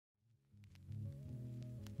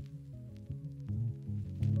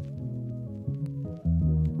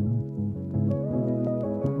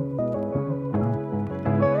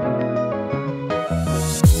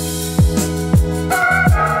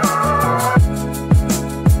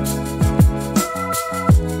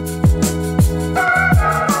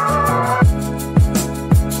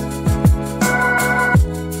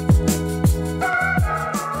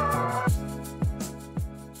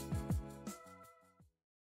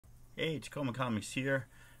Hey, it's Coma Comics here.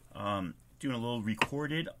 Doing a little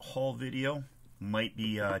recorded haul video. Might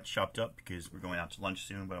be chopped up because we're going out to lunch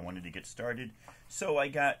soon, but I wanted to get started. So I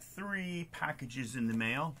got 3 packages in the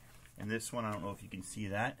mail, and this one, I don't know if you can see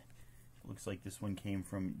that. It looks like this one came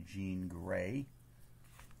from Jean Grey.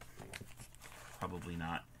 Probably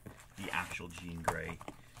not the actual Jean Grey.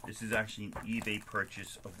 This is actually an eBay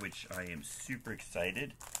purchase of which I am super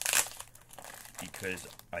excited, because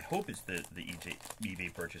I hope it's the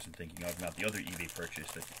eBay purchase I'm thinking of, not the other eBay purchase.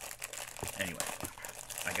 Anyway,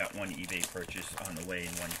 I got one eBay purchase on the way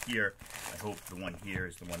and one here. I hope the one here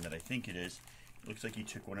is the one that I think it is. It looks like he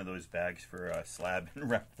took one of those bags for a slab and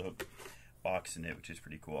wrapped the box in it, which is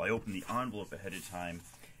pretty cool. I opened the envelope ahead of time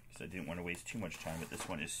because I didn't want to waste too much time, but this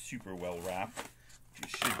one is super well wrapped,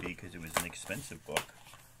 which it should be because it was an expensive book.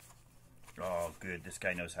 Oh, good. This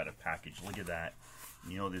guy knows how to package. Look at that.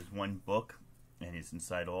 You know, there's one book, and it's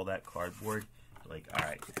inside all that cardboard. Like,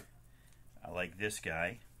 alright, I like this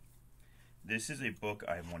guy. This is a book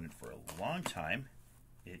I've wanted for a long time.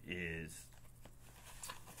 It is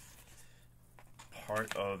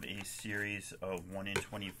part of a series of 1 in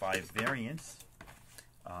 25 variants.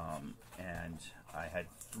 And I had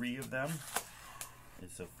 3 of them.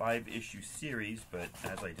 It's a 5-issue series, but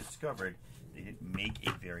as I discovered, they didn't make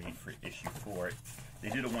a variant for issue 4. They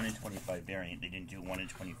did a 1 in 25 variant. They didn't do 1 in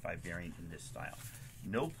 25 variant in this style.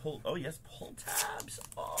 No pull. Oh yes, pull tabs.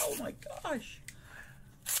 Oh my gosh,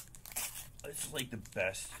 this is like the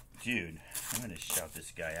best. Dude, I'm gonna shout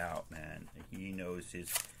this guy out, man. He knows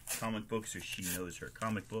his comic books, or she knows her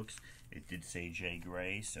comic books. It did say J.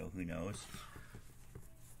 Grey, so who knows?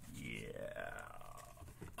 Yeah.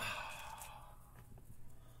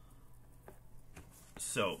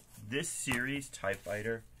 So this series, TIE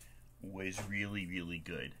Fighter, was really, really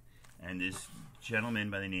good. And this gentleman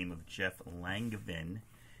by the name of Jeff Langevin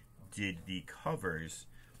did the covers,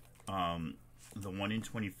 the 1 in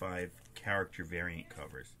 25 character variant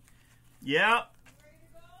covers. Yeah,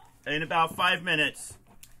 in about 5 minutes.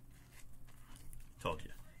 Told you.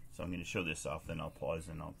 So I'm going to show this off, then I'll pause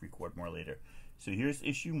and I'll record more later. So here's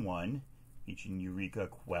issue 1, featuring Eureka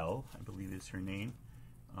Quell, I believe is her name.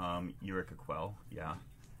 Eureka Quell, yeah.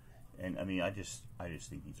 And I mean, I just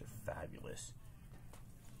think these are fabulous.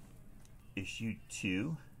 Issue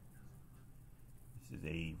 2. This is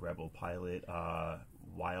a Rebel pilot,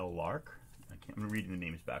 Will Lark. I'm reading the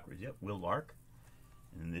names backwards. Yep, Will Lark.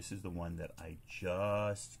 And this is the one that I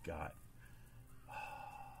just got. Oh,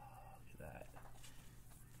 look at that.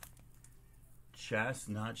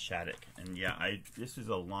 Chestnut Shattuck. And yeah, this is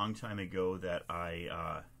a long time ago that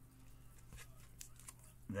I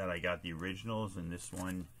got the originals, and this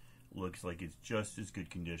one looks like it's just as good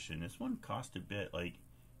condition. This one cost a bit. Like,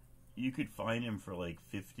 you could find him for like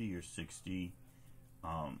 50 or 60,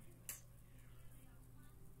 $50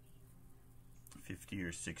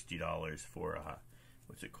 or $60 for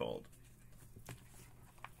what's it called?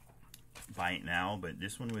 Buy it now. But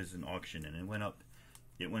this one was an auction, and it went up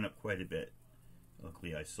quite a bit.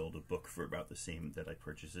 Luckily, I sold a book for about the same that I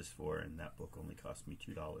purchased this for, and that book only cost me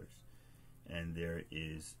 $2. And there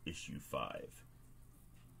is issue 5,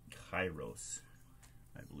 Kairos,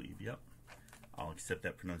 I believe. Yep, I'll accept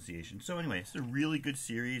that pronunciation. So anyway, it's a really good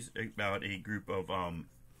series about a group of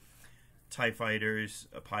TIE fighters,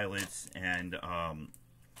 pilots, and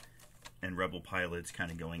Rebel pilots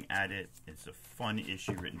kind of going at it. It's a fun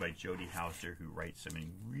issue written by Jody Hauser, who writes so many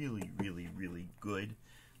really, really, really good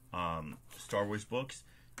Star Wars books.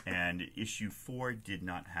 And issue 4 did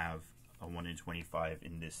not have a 1 in 25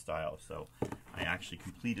 in this style, so I actually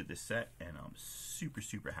completed the set, and I'm super,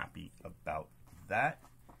 super happy about that.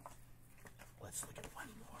 Let's look at one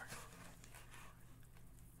more.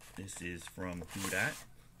 This is from WhoDat.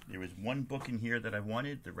 There was one book in here that I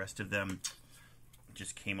wanted. The rest of them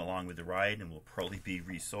just came along with the ride and will probably be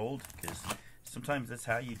resold, because sometimes that's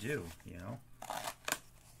how you do, you know.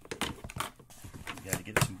 You got to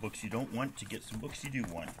get some books you don't want to get some books you do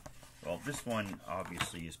want. Well, this one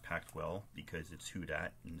obviously is packed well because it's WhoDat,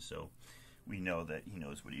 and so we know that he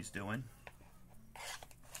knows what he's doing.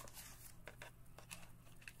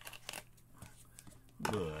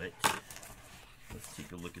 But let's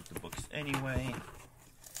take a look at the books anyway.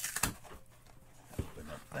 Open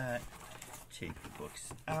up that, take the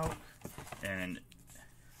books out, and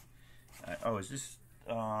oh, is this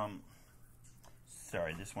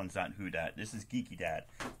sorry, this one's not WhoDat. This is GeekyDad.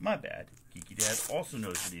 My bad. GeekyDad also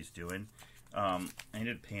knows what he's doing. I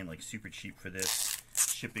ended up paying like super cheap for this.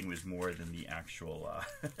 Shipping was more than the actual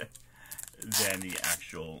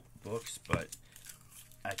books, but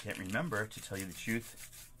I can't remember, to tell you the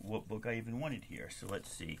truth, what book I even wanted here. So let's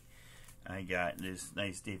see. I got this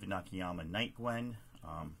nice David Nakayama Night Gwen.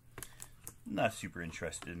 Not super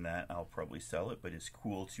interested in that. I'll probably sell it, but it's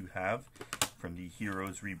cool to have from the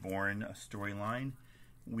Heroes Reborn storyline.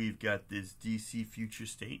 We've got this DC Future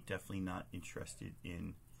State. Definitely not interested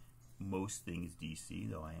in most things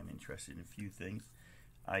DC, though I am interested in a few things.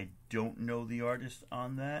 I don't know the artist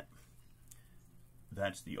on that.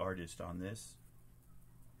 That's the artist on this.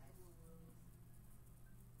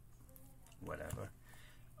 Whatever.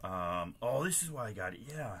 Oh, this is why I got it.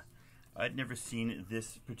 Yeah. I'd never seen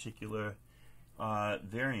this particular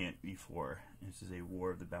variant before. This is a War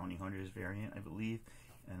of the Bounty Hunters variant, I believe.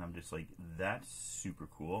 And I'm just like, that's super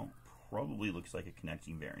cool. Probably looks like a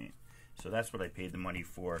connecting variant. So that's what I paid the money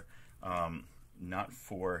for. Not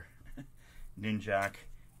for Ninjak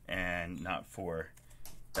and not for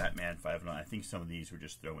Batman 509. I think some of these were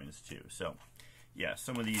just throw-ins too. So yeah,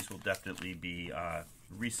 some of these will definitely be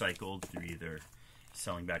recycled through either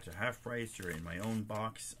selling back to half price or in my own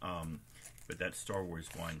box. But that Star Wars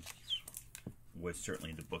one was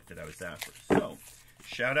certainly the book that I was after. So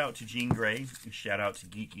shout out to Jean Grey, shout out to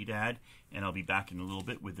GeekyDad, and I'll be back in a little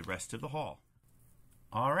bit with the rest of the haul.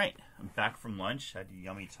 All right, I'm back from lunch. Had a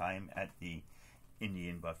yummy time at the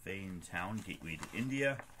Indian buffet in town, Gateway to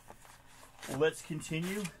India. Let's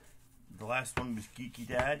continue. The last one was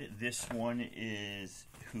GeekyDad. This one is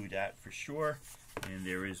WhoDat for sure. And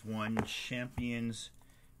there is one Champions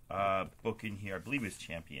book in here. I believe it's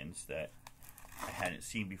Champions that I hadn't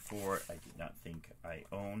seen before. I did not think I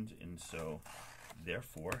owned, and so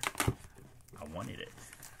therefore I wanted it.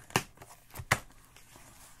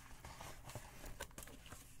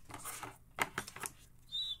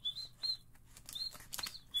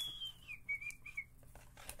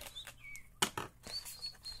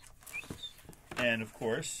 And of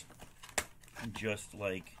course, just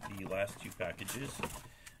like the last two packages,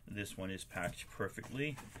 this one is packed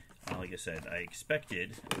perfectly. Like I said, I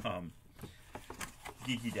expected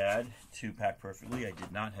GeekyDad to pack perfectly. I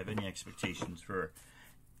did not have any expectations for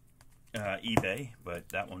eBay, but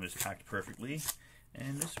that one is packed perfectly.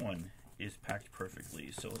 And this one is packed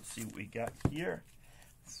perfectly. So let's see what we got here.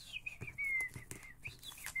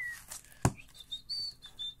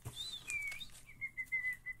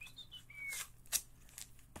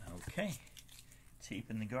 Okay, tape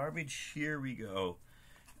in the garbage. Here we go.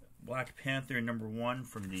 Black Panther #1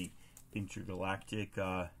 from the Intergalactic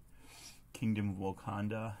Kingdom of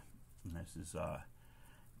Wakanda. And this is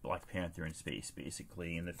Black Panther in space,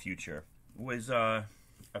 basically, in the future.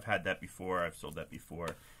 I've had that before. I've sold that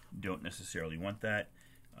before. Don't necessarily want that.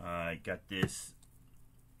 I got this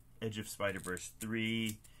Edge of Spider-Verse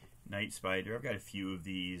 3, Night Spider. I've got a few of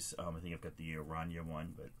these. I think I've got the Aranya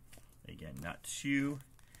one, but again, not too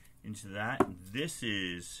into that. This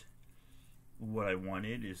is what I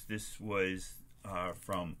wanted. This was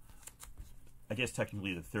from, I guess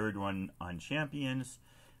technically the third one on Champions.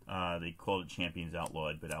 They called it Champions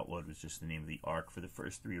Outlawed, but Outlawed was just the name of the arc for the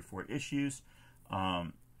first 3 or 4 issues.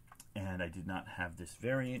 And I did not have this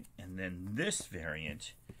variant. And then this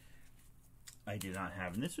variant I did not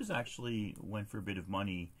have. And this was actually went for a bit of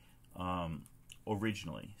money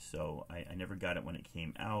originally. So I never got it when it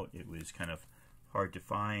came out. It was kind of hard to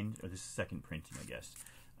find, or this is second printing, I guess.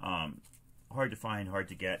 Hard to find, hard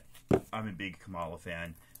to get. I'm a big Kamala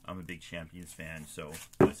fan. I'm a big Champions fan, so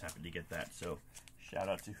I just happened to get that. So shout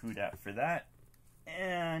out to WhoDat for that.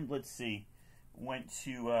 And let's see, went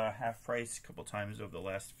to half price a couple times over the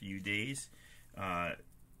last few days. Got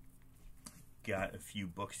a few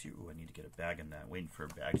books here. Ooh, I need to get a bag on that. Waiting for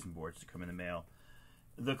bags and boards to come in the mail.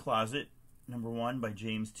 The Closet #1 by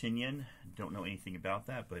James Tynion. Don't know anything about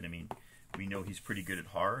that, but I mean, we know he's pretty good at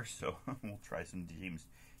horror, so we'll try some James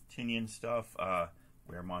Tynion stuff.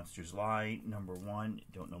 Where Monsters Lie, #1.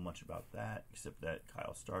 Don't know much about that, except that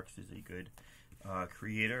Kyle Starks is a good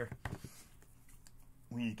creator.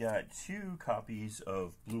 We got 2 copies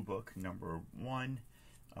of Blue Book #1,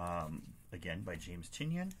 again by James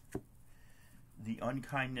Tynion. The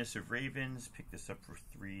Unkindness of Ravens, picked this up for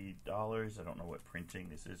 $3. I don't know what printing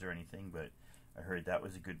this is or anything, but I heard that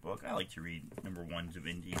was a good book. I like to read #1s of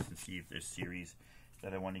indies and see if there's series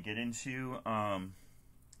that I want to get into.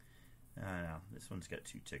 I don't know. This one's got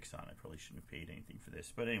 2 ticks on it. I probably shouldn't have paid anything for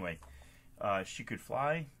this. But anyway, She Could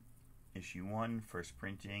Fly, issue 1, first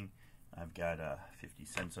printing. I've got 50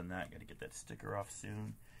 cents on that. Got to get that sticker off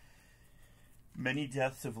soon. Many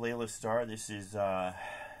Deaths of Layla Starr. This is a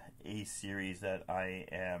series that I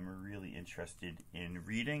am really interested in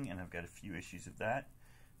reading, and I've got a few issues of that.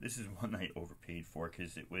 This is one I overpaid for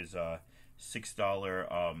because it was $6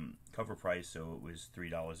 cover price, so it was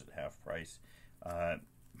 $3 at half price.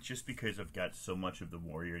 Just because I've got so much of the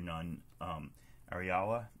Warrior Nun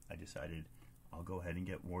Ariala, I decided I'll go ahead and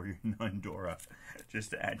get Warrior Nun Dora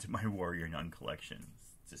just to add to my Warrior Nun collection.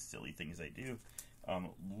 It's just silly things I do.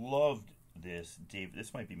 Loved this.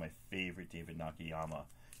 This might be my favorite David Nakayama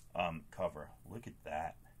cover. Look at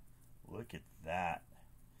that. Look at that.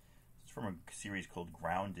 It's from a series called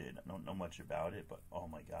Grounded. I don't know much about it, but oh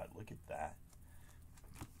my god, look at that.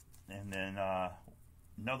 And then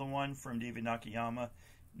another one from David Nakayama.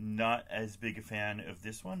 Not as big a fan of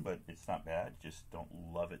this one, but it's not bad. Just don't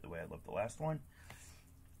love it the way I loved the last one.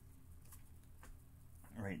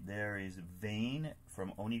 Right there is Vane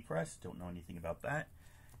from Oni Press. Don't know anything about that.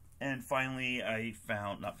 And finally, I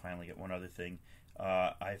found, not finally, get one other thing.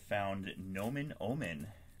 I found Nomen Omen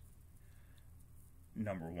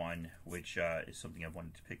 #1, which is something I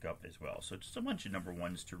wanted to pick up as well. So just a bunch of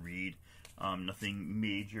 #1s to read. Nothing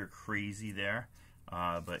major crazy there.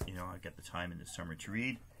 But, you know, I got the time in the summer to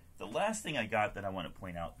read. The last thing I got that I want to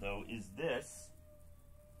point out, though, is this.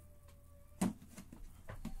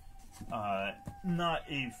 Not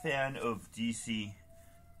a fan of DC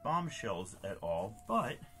bombshells at all,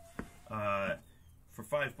 but for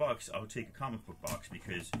 $5, I'll take a comic book box,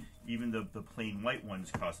 because even the plain white ones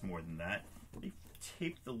cost more than that. They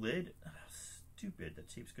taped the lid. Oh, stupid. The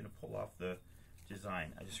tape's going to pull off the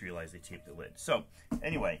design. I just realized they taped the lid. So,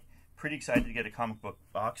 anyway, pretty excited to get a comic book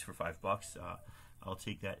box for $5. I'll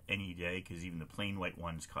take that any day, because even the plain white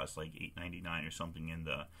ones cost like $8.99 or something, and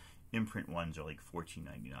the imprint ones are like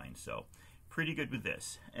 $14.99. So, pretty good with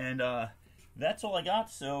this. And that's all I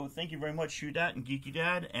got. So, thank you very much, WhoDat and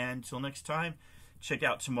GeekyDad. And until next time, check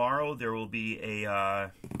out tomorrow. There will be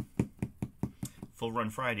a Full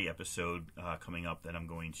Run Friday episode coming up that I'm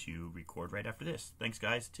going to record right after this. Thanks,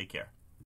 guys. Take care.